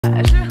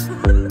Welcome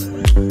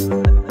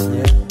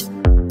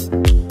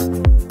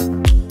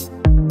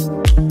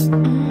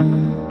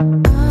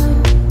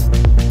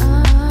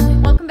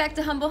back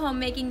to Humble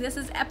Homemaking. This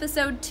is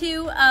episode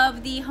 2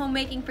 of the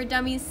Homemaking for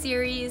Dummies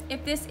series.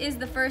 If this is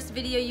the first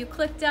video you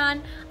clicked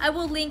on, I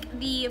will link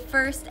the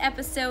first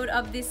episode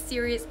of this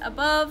series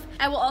above.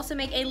 I will also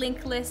make a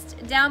link list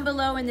down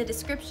below in the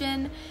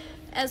description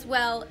as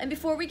well. And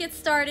before we get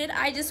started,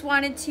 I just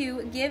wanted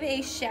to give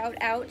a shout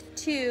out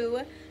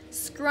to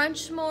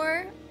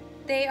𝐓𝐮𝐫𝐬.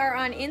 They are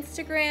on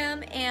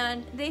Instagram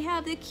and they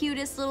have the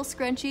cutest little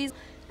scrunchies.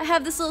 I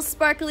have this little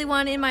sparkly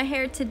one in my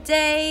hair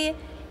today.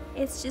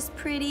 It's just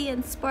pretty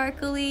and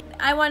sparkly.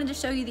 I wanted to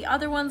show you the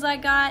other ones I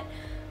got.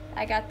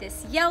 I got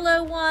this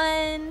yellow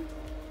one,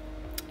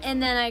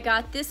 and then I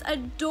got this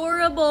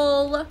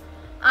adorable,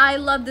 I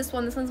love this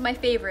one, this one's my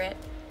favorite,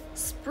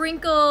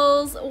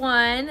 sprinkles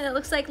one. It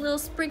looks like little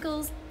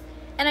sprinkles,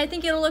 and I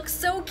think it'll look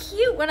so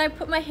cute when I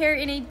put my hair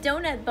in a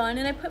donut bun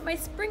and I put my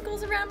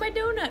sprinkles around my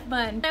donut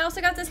bun. I also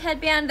got this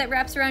headband that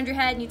wraps around your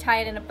head and you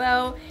tie it in a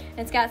bow, and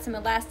it's got some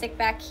elastic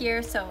back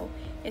here so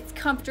it's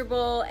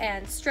comfortable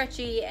and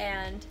stretchy,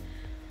 and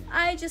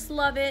I just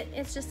love it.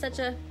 It's just such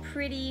a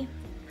pretty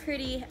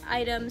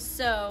item.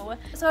 So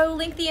I will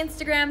link the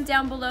Instagram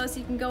down below so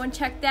you can go and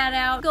check that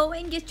out. Go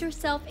and get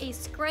yourself a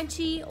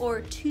scrunchie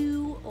or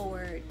 2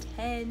 or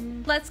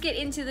 10. Let's get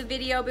into the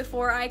video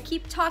before I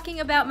keep talking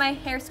about my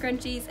hair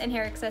scrunchies and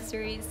hair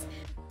accessories.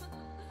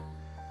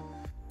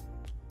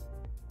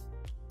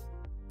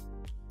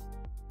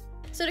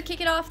 So to kick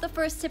it off, the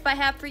first tip I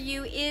have for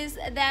you is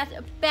that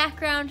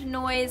background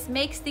noise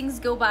makes things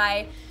go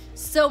by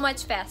so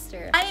much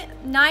faster. I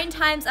 9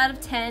 times out of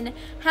 10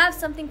 have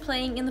something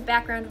playing in the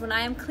background when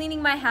I am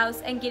cleaning my house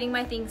and getting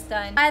my things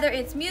done. Either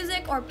it's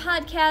music or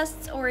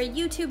podcasts or a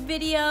YouTube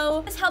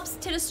video. This helps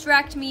to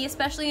distract me,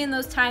 especially in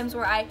those times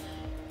where I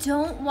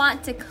don't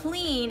want to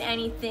clean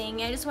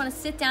anything. I just want to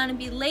sit down and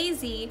be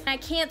lazy. I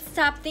can't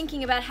stop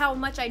thinking about how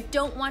much I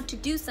don't want to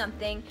do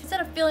something.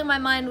 Instead of filling my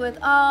mind with,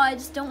 oh, I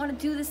just don't want to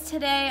do this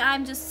today,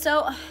 I'm just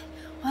so,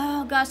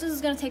 oh gosh, this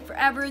is gonna take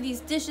forever. These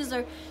dishes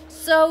are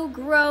so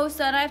gross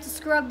and I have to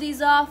scrub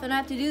these off and I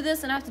have to do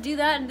this and I have to do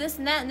that and this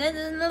and that and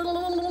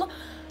then.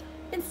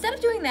 Instead of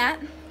doing that,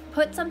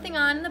 put something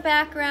on in the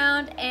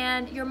background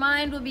and your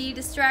mind will be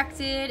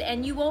distracted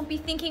and you won't be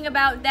thinking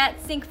about that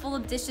sink full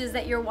of dishes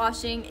that you're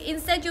washing.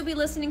 Instead, you'll be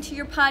listening to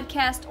your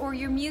podcast or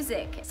your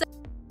music.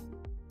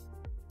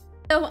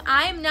 So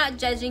I'm not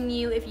judging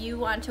you if you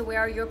want to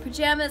wear your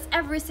pajamas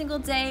every single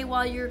day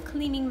while you're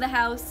cleaning the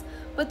house,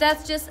 but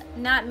that's just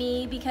not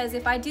me, because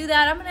if I do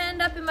that, I'm gonna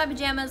end up in my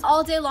pajamas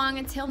all day long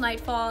until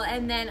nightfall,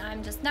 and then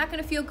I'm just not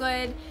gonna feel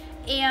good.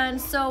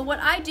 And so what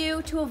I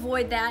do to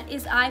avoid that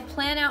is I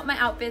plan out my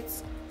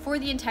outfits for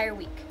the entire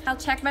week. I'll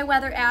check my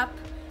weather app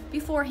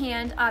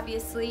beforehand,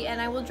 obviously,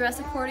 and I will dress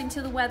according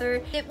to the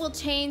weather. It will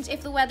change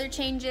if the weather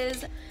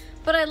changes,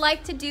 but I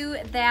like to do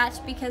that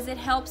because it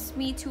helps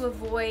me to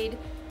avoid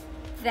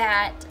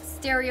that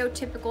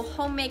stereotypical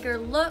homemaker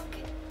look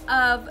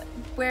of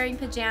wearing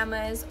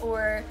pajamas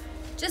or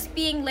just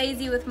being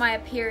lazy with my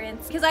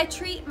appearance, because I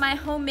treat my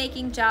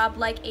homemaking job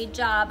like a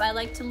job. I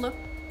like to look...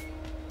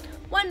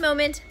 One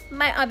moment,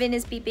 my oven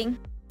is beeping.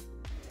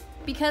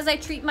 Because I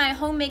treat my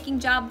homemaking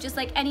job just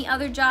like any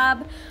other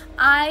job,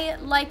 I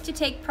like to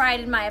take pride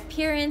in my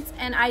appearance,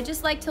 and I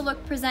just like to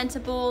look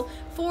presentable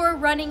for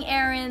running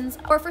errands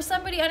or for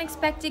somebody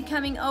unexpected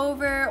coming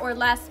over or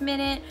last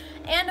minute,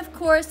 and of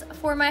course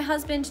for my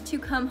husband to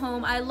come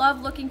home. I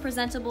love looking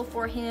presentable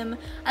for him.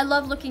 I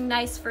love looking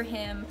nice for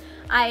him.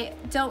 I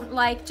don't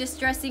like just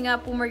dressing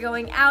up when we're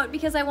going out,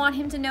 because I want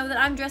him to know that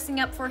I'm dressing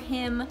up for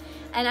him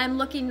and I'm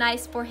looking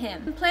nice for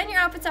him. Plan your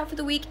outfits out for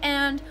the week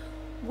and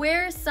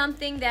wear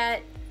something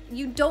that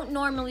you don't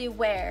normally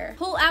wear.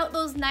 Pull out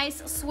those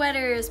nice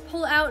sweaters,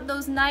 pull out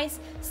those nice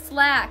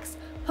slacks,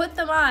 put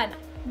them on.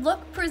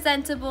 Look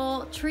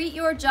presentable, treat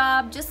your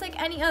job just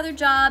like any other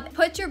job.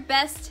 Put your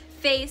best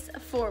face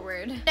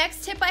forward.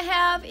 Next tip I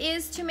have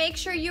is to make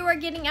sure you are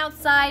getting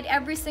outside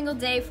every single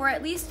day for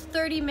at least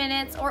 30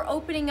 minutes or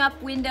opening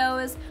up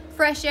windows.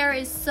 Fresh air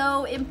is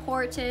so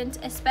important,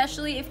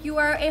 especially if you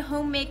are a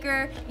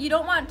homemaker. You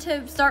don't want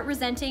to start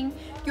resenting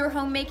your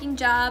homemaking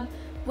job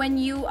when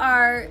you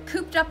are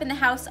cooped up in the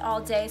house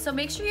all day. So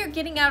make sure you're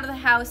getting out of the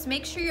house.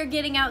 Make sure you're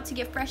getting out to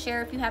get fresh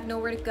air if you have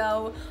nowhere to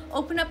go.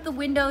 Open up the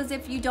windows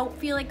if you don't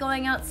feel like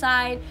going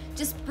outside.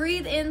 Just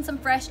breathe in some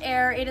fresh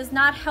air. It is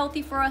not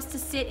healthy for us to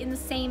sit in the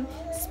same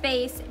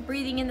space,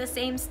 breathing in the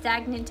same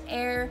stagnant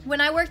air. When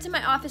I worked in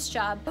my office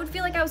job, I would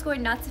feel like I was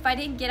going nuts if I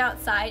didn't get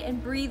outside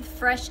and breathe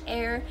fresh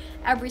air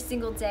every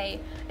single day.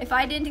 If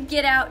I didn't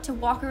get out to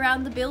walk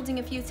around the building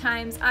a few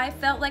times, I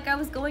felt like I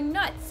was going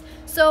nuts.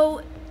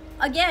 So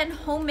again,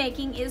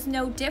 homemaking is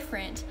no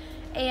different.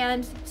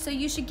 And so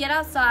you should get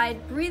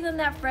outside, breathe in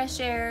that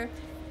fresh air,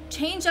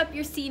 change up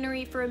your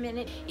scenery for a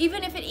minute,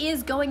 even if it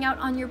is going out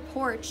on your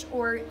porch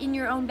or in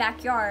your own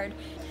backyard.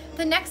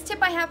 The next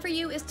tip I have for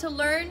you is to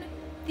learn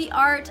the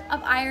art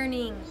of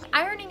ironing.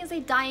 Ironing is a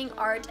dying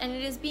art and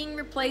it is being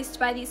replaced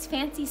by these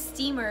fancy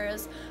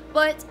steamers,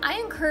 but I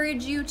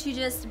encourage you to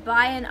just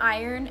buy an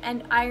iron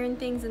and iron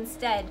things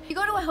instead. If you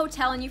go to a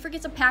hotel and you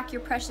forget to pack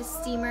your precious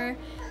steamer,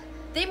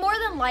 they more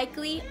than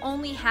likely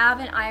only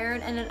have an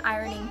iron and an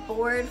ironing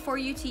board for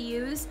you to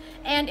use.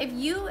 And if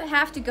you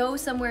have to go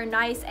somewhere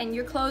nice and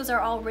your clothes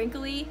are all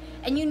wrinkly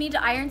and you need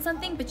to iron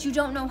something but you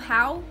don't know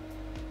how,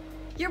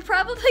 you're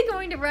probably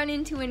going to run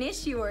into an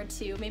issue or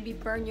two. Maybe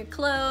burn your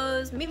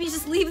clothes, maybe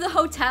just leave the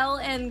hotel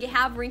and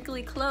have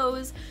wrinkly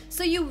clothes.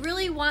 So you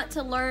really want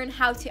to learn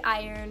how to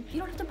iron. You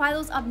don't have to buy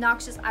those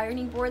obnoxious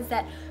ironing boards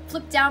that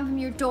flip down from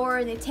your door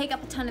and they take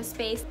up a ton of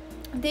space.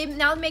 They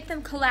now make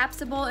them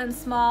collapsible and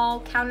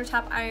small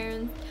countertop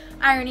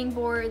ironing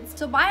boards.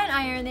 So buy an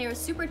iron, they are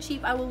super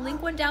cheap. I will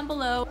link one down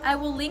below. I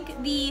will link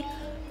the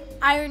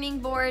ironing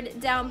board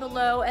down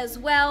below as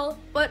well,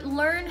 but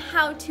learn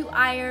how to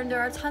iron.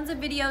 There are tons of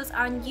videos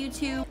on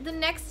YouTube. The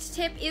next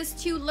tip is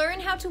to learn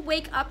how to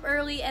wake up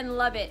early and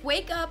love it.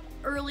 Wake up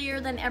earlier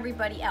than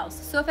everybody else.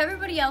 So if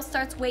everybody else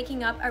starts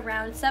waking up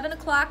around 7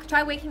 o'clock,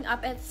 try waking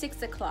up at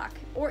 6 o'clock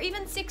or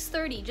even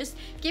 6:30. Just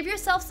give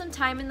yourself some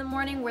time in the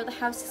morning where the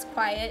house is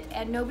quiet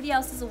and nobody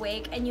else is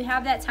awake and you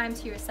have that time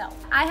to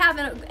yourself. I have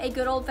a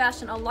good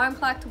old-fashioned alarm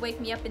clock to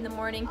wake me up in the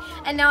morning,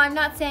 and now I'm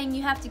not saying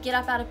you have to get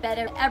up out of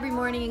bed every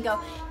morning and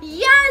go,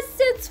 yes,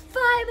 it's 5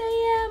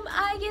 a.m.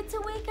 I get to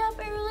wake up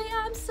early.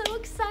 I'm so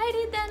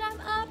excited that I'm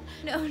up.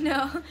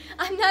 No,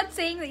 I'm not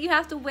saying that you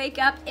have to wake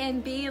up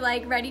and be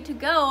like ready to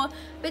go,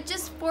 but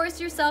just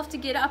force yourself to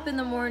get up in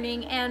the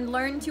morning and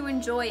learn to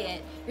enjoy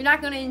it. You're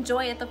not going to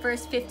enjoy it the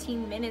first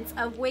 15 minutes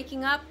of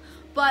waking up,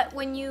 but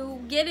when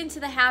you get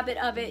into the habit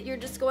of it, your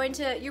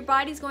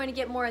body's going to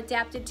get more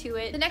adapted to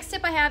it. The next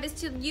tip I have is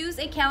to use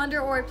a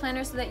calendar or a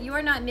planner so that you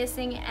are not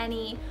missing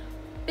any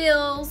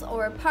bills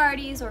or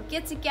parties or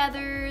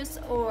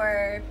get-togethers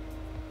or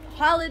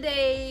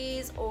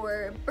holidays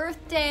or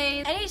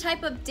birthdays. Any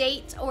type of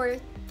date or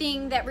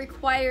thing that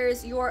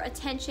requires your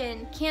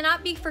attention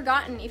cannot be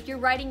forgotten if you're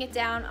writing it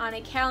down on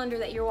a calendar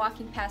that you're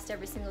walking past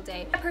every single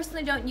day. I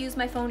personally don't use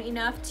my phone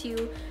enough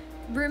to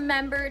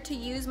remember to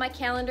use my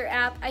calendar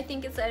app. I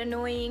think it's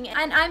annoying,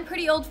 and I'm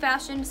pretty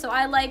old-fashioned, so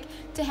I like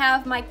to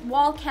have my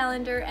wall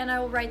calendar and I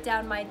will write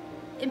down my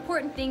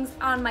important things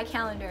on my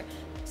calendar.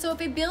 So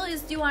if a bill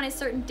is due on a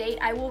certain date,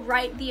 I will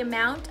write the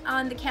amount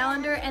on the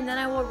calendar and then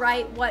I will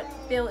write what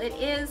bill it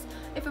is.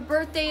 If a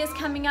birthday is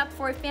coming up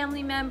for a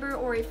family member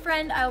or a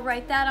friend, I'll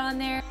write that on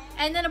there.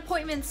 And then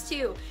appointments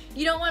too.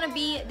 You don't want to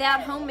be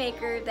that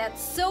homemaker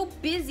that's so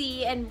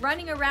busy and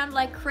running around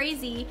like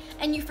crazy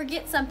and you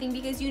forget something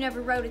because you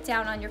never wrote it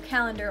down on your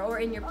calendar or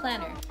in your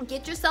planner.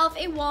 Get yourself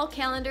a wall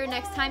calendar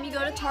next time you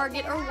go to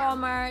Target or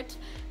Walmart.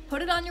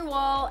 Put it on your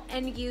wall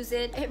and use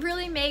it. It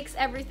really makes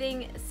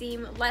everything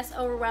seem less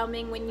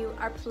overwhelming when you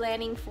are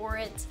planning for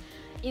it,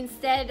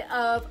 instead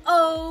of,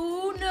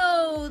 oh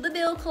no, the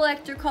bill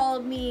collector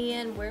called me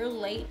and we're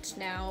late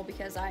now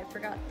because I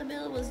forgot the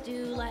bill was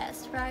due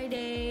last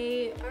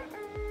Friday.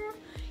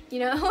 You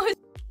know?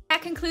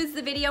 That concludes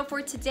the video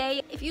for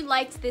today. If you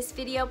liked this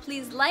video,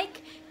 please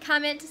like,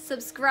 comment,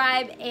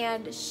 subscribe,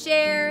 and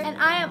share. And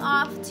I am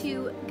off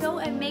to go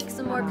and make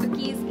some more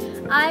cookies.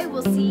 I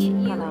will see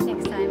you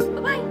next time.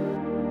 Bye-bye.